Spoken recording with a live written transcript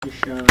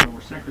Ahishar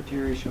were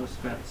secretary,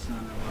 Shosaphat the son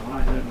of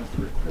Elihud was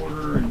the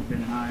recorder, and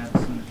Benaiah the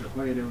son of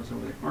Jehoiada was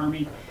over the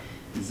army.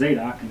 And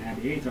Zadok and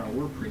Abiathar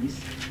were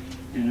priests,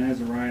 and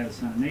Azariah the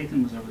son of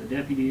Nathan was over the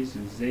deputies,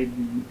 and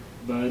Zabud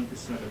the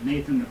son of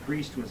Nathan the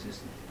priest was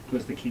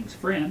the king's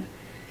friend.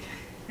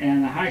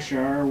 And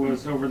Ahishar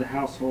was over the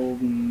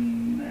household,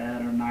 and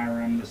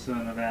Adoniram the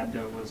son of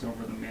Abda was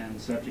over the men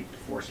subject to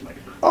forced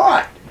labor. All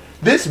right.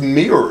 This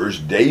mirrors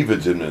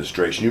David's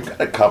administration. You've got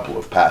a couple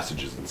of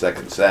passages in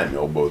 2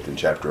 Samuel, both in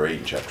chapter 8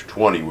 and chapter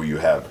 20, where you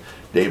have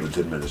David's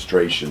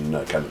administration,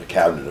 kind of the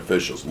cabinet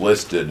officials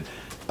listed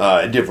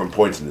at different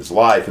points in his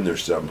life, and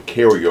there's some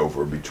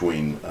carryover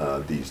between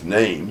these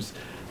names.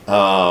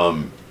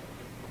 Some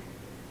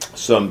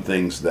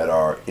things that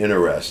are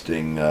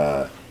interesting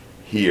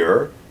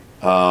here,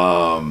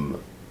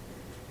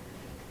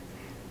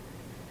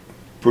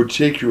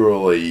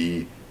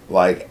 particularly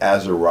like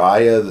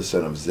Azariah, the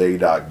son of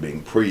Zadok,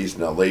 being priest.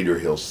 Now later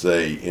he'll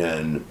say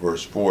in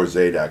verse 4,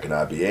 Zadok and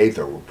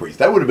Abiathar were priests.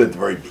 That would have been at the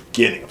very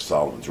beginning of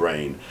Solomon's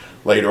reign.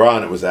 Later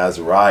on it was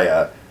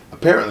Azariah,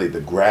 apparently the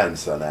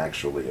grandson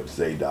actually of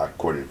Zadok,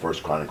 according to 1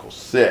 Chronicles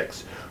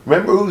 6.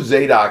 Remember who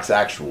Zadok's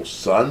actual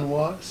son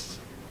was?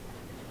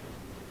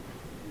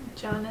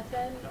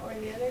 Jonathan or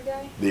the other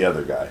guy? The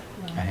other guy.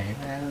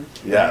 Amen.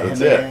 Yeah,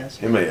 that's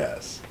it.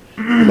 Himeas.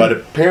 But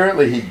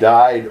apparently he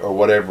died or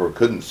whatever,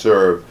 couldn't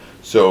serve.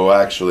 So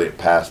actually it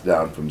passed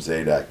down from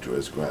Zadok to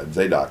his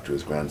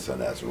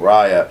grandson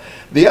Azariah.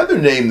 The other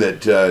name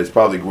that is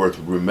probably worth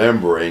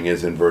remembering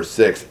is in verse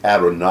 6,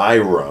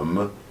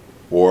 Adoniram,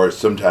 or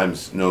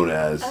sometimes known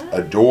as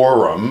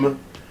Adoram,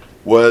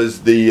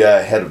 was the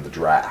head of the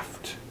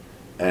draft.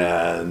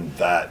 And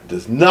that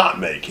does not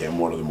make him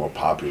one of the more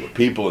popular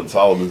people in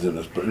Solomon's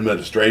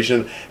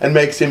administration, and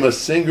makes him a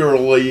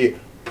singularly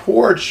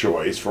poor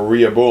choice for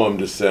Rehoboam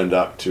to send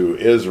up to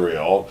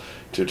Israel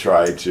to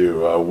try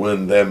to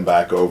win them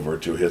back over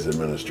to his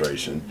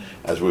administration,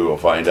 as we will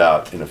find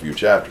out in a few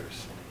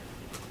chapters.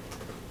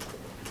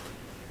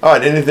 All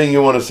right, anything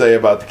you want to say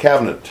about the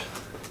cabinet?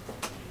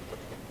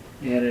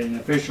 He had an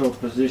official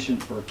position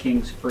for a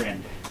king's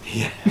friend.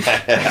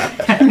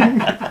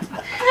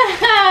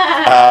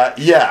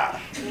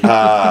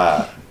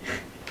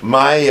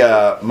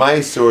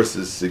 My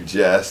sources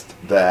suggest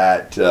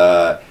that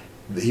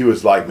he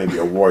was like maybe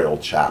a royal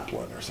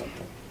chaplain or something.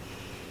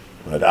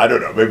 But I don't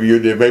know. Maybe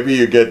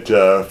you get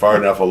far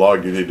enough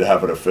along, you need to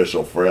have an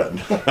official friend.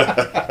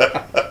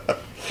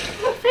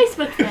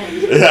 Facebook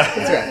friend. Yeah.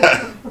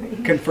 That's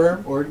right.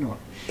 Confirm or ignore.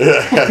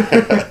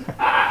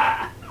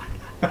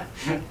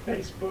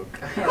 Facebook.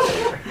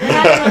 They're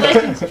not in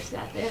relationship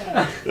status.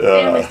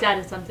 Family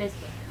status on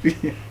Facebook.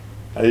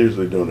 I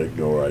usually don't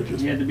ignore. I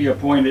just You had to be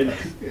appointed.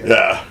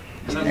 yeah.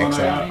 And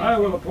then I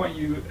will appoint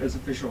you as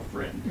official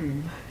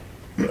friend.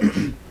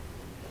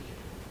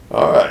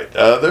 All right.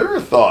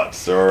 Other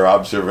thoughts or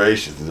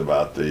observations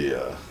about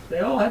the? They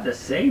all had the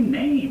same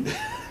name.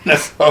 No,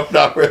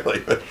 not really.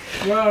 But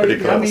Well,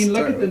 pretty I close. mean,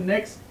 look at the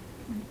next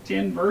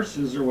 10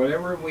 verses or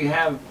whatever. We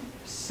have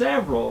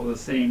several of the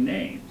same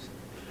names.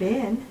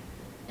 Ben.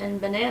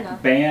 And banana.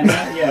 Banana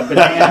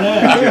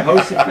and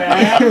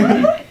Jehoshaphat,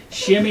 and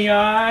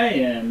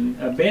Shimei, and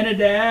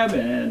Abinadab,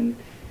 and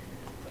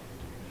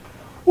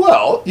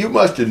Well, you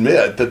must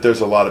admit that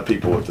there's a lot of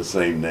people with the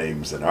same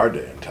names in our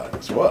day and time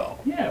as well.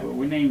 yeah, but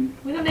we named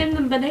We don't name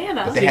them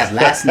banana. But they have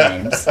last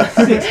names.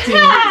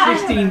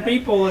 16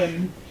 people,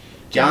 and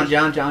John.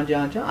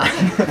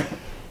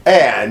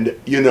 And,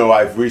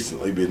 I've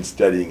recently been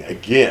studying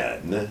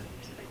again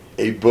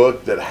a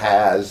book that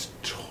has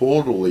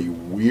totally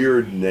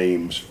weird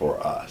names for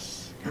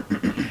us.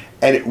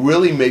 And it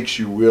really makes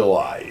you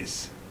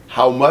realize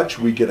how much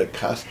we get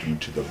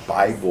accustomed to the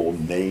Bible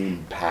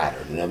name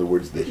pattern. In other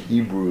words, the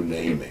Hebrew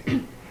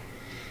naming.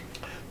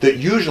 That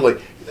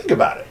usually, think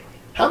about it,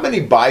 how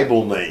many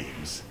Bible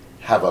names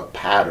have a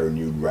pattern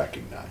you'd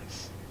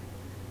recognize?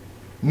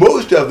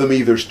 Most of them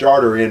either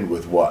start or end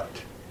with what?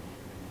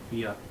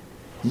 yeah.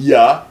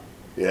 Ya,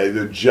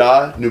 either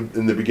Ja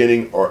in the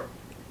beginning or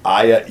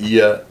Aya,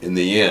 Iya in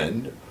the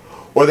end.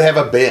 Or they have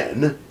a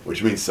Ben,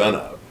 which means son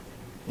of.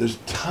 There's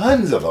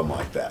tons of them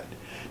like that.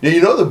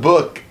 Now, the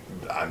book,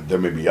 there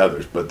may be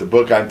others, but the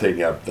book I'm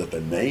thinking of that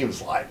the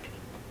names like,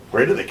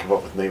 where do they come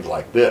up with names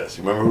like this?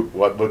 You remember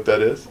what book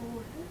that is?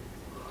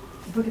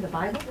 The book of the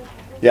Bible?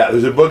 Yeah,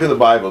 there's a book of the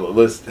Bible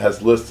that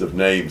has lists of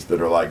names that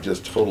are like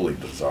just totally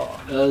bizarre.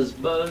 Buzz.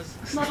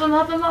 Muffin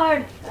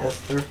Lard.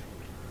 Esther.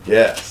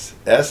 Yes,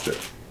 Esther.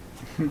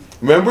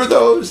 Remember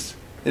those?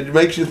 It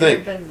makes you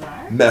think.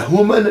 Bizarre.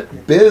 Mehuman,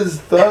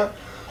 Biztha,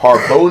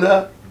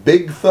 Harbona,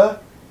 Bigtha,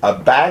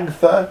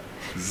 Abagtha,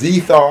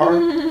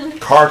 Zethar,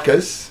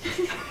 Carcass.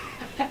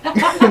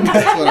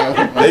 That's what I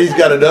want. Then he's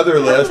got another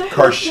list: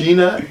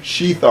 Karshina,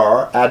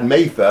 Shethar,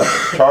 Admatha,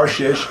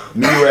 Tarshish,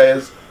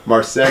 Merez,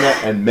 Marsena,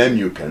 and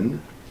Memucan,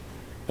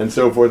 and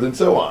so forth and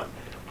so on.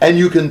 And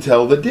you can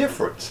tell the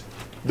difference.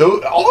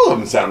 Though all of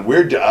them sound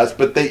weird to us,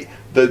 but the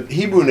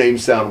Hebrew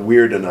names sound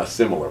weird in a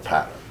similar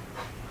pattern.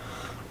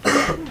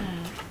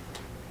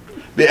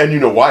 And you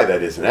know why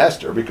that is in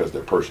Esther, because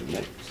they're Persian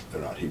names.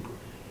 They're not Hebrew.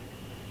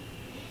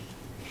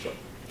 So,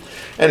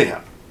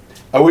 anyhow,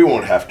 we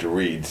won't have to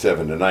read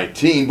 7 to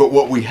 19, but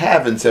what we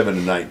have in 7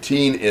 to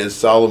 19 is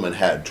Solomon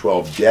had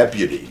 12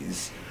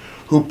 deputies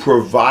who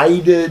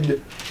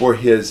provided for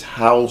his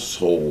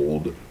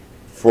household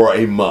for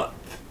a month.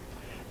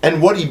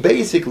 And what he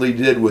basically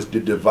did was to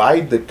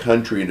divide the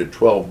country into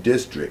 12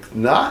 districts,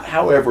 not,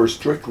 however,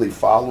 strictly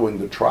following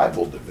the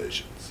tribal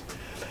divisions.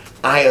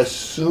 I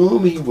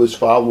assume he was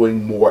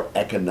following more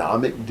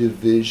economic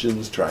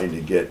divisions, trying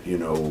to get,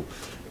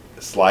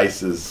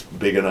 slices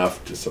big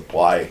enough to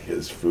supply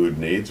his food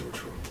needs,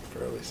 which were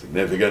fairly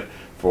significant,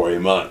 for a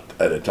month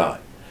at a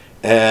time.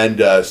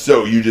 And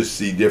so you just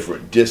see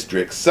different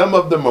districts. Some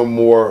of them are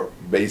more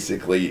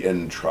basically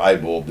in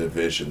tribal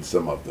divisions,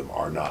 some of them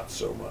are not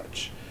so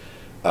much.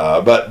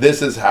 But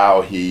this is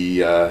how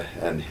he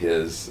and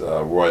his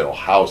royal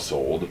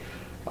household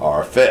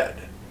are fed.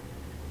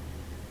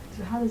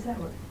 So how does that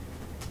work?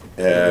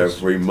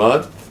 Every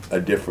month, a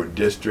different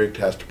district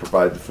has to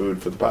provide the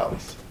food for the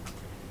palace.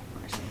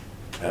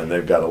 And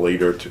they've got a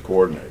leader to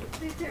coordinate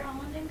it. Wait, they're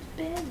all named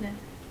Ben.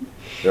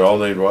 They're all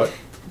named what?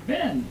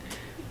 Ben.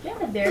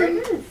 Yeah, there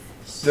it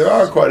is. There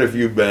are quite a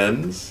few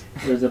Bens.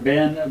 There's a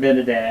Ben, a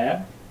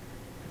Benadab,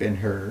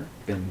 Ben-Hur,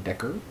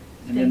 Ben-Decker.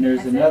 and then there's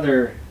That's it?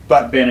 another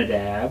But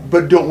Benadab.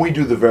 but don't we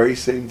do the very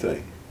same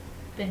thing?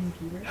 Ben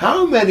Peter.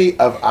 How many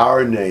of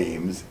our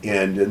names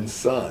end in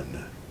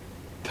son?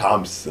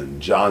 Thompson,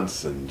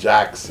 Johnson,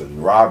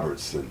 Jackson,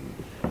 Robertson,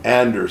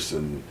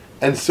 Anderson,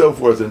 and so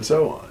forth and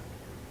so on.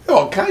 There are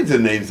all kinds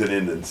of names that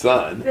end in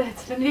son,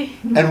 That's funny.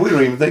 and we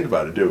don't even think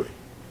about it, do we?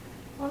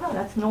 Well, no,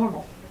 that's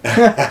normal.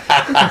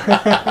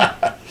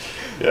 Yes.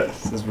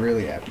 This is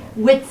really abnormal.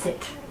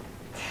 Witsit.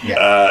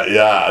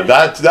 Yeah,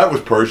 that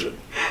was Persian.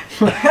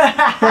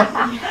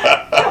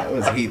 That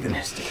was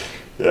heathenistic.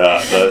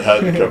 Yeah, that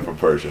had to come from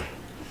Persia.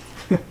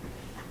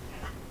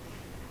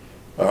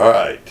 All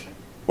right.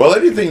 Well,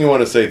 anything you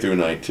want to say through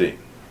 19?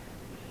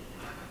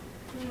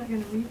 I'm not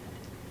going to read.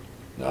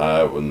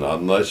 Well, not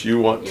unless you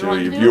want You to.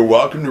 want to? You're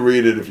welcome to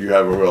read it if you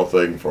have a real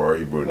thing for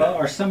Hebrew Well,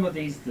 names. are some of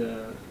these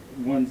the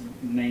ones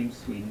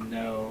names we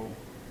know?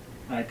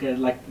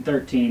 Like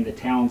 13, the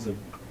towns of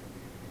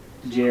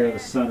Jair, the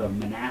son of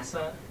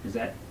Manasseh. Is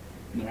that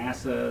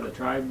Manasseh, the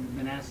tribe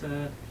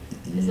Manasseh?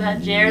 Is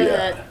that Jer,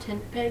 Yeah. the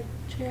tent peg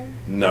Jer?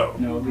 No.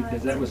 No,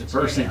 because that was a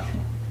person.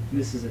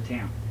 This is a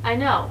town. I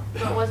know,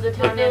 but was the The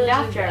town named village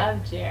after?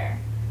 of Jer.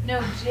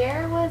 No,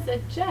 Jer was a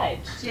judge.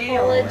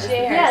 Jail Village was the-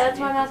 Jer. Yeah, that's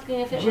why I'm asking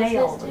if it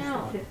Jail was was his the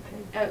town. fifth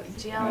page. Oh,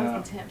 jail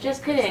was the temp.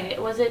 Just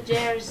kidding. Was it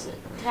Jer's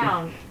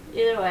town?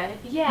 Either way.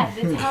 Yeah,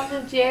 the towns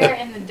of Jer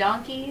and the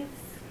donkeys.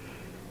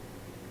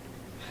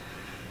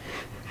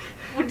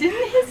 Well,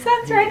 didn't his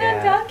sons ride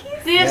on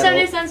donkeys? Do you have Yeah.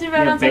 70 sons who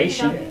rode Yeah, on 70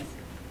 Bashan. donkeys?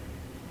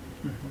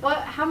 What?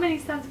 How many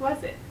sons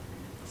was it?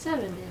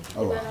 70.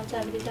 Oh, Who rode wow. on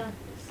 70 donkeys?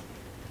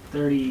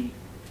 30.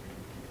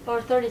 Or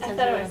 30 I sons who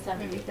thought rode it on was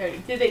 70. maybe 30.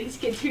 Did they each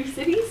get 2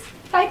 cities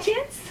by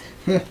chance?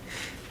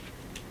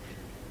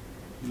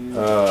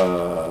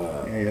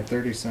 Yeah, you had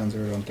 30 sons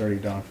who rode on 30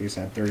 donkeys,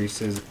 and had 30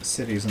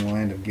 cities in the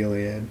land of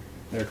Gilead.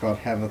 They're called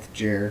Havoth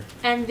Jer,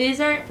 And these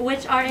are,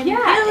 which are in Yeah,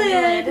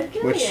 Gilead.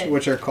 Gilead.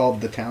 which are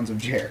called the towns of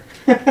Jer.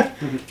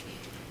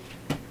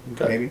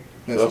 Okay. Maybe.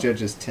 That's So-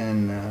 Judges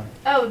 10.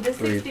 Oh, the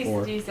 3 and 60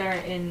 4. cities are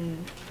in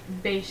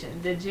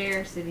Bashan. The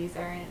Jer cities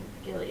are in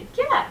Gilead.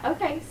 Yeah,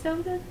 okay, so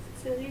the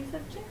cities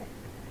of Jer.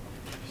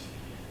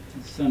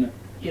 The son of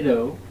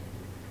Iddo.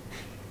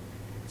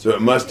 So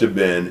it must have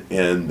been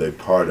in the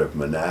part of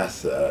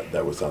Manasseh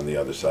that was on the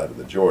other side of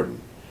the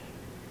Jordan.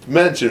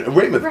 Ramoth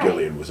Right.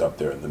 Gilead was up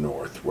there in the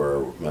north where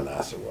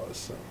Manasseh was.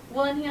 So.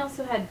 Well, and he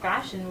also had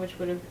Bashan, which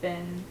would have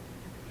been.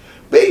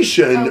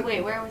 Bashan. Oh,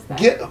 wait, where was that?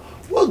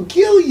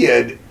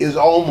 Gilead is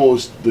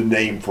almost the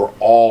name for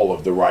all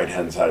of the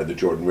right-hand side of the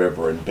Jordan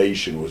River, and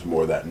Bashan was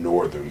more that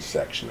northern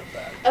section of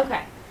that.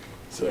 Okay.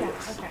 So Yeah,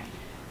 yes. okay.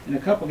 And a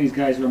couple of these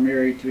guys were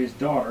married to his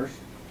daughters.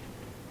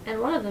 And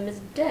one of them is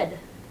dead.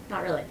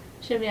 Not really.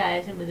 Shimei, I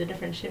assume, was a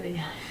different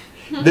Shimei.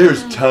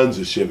 There's tons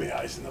of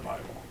Shimei's in the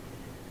Bible.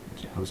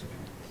 Jehoshaphat.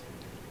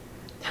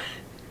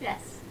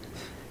 Yes.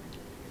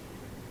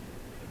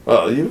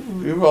 Well,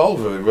 you've all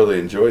really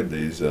enjoyed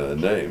these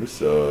names,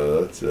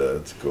 so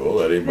that's cool.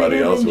 They Anybody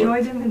didn't else?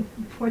 enjoy them in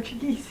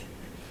Portuguese.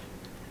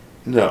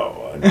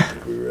 No, I don't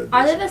think we read.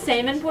 Are this they the one.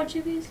 same in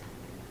Portuguese?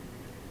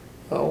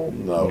 Oh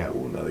no, No.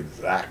 not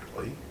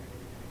exactly.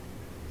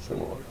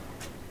 Similar.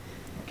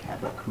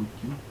 Habakkuk.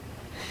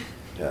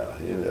 Yeah,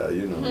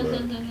 you know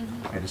the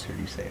I just heard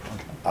you say it one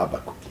time.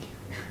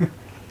 Habakkuk.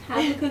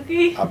 Have a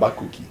cookie?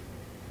 Habakkuk.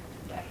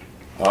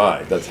 All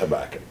right, that's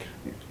Habakkuk.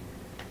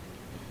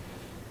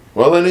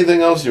 Well,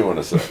 anything else you want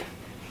to say?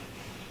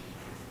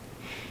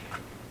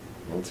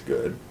 That's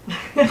good.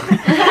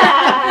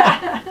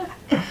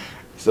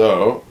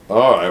 So,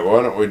 all right,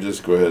 why don't we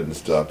just go ahead and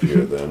stop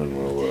here then, and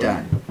we'll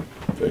Done.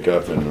 pick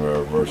up in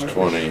verse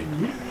 20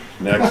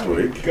 next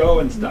week. Go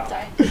and stop.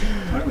 Sorry.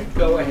 Why don't we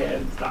go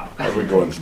ahead and stop? Are we going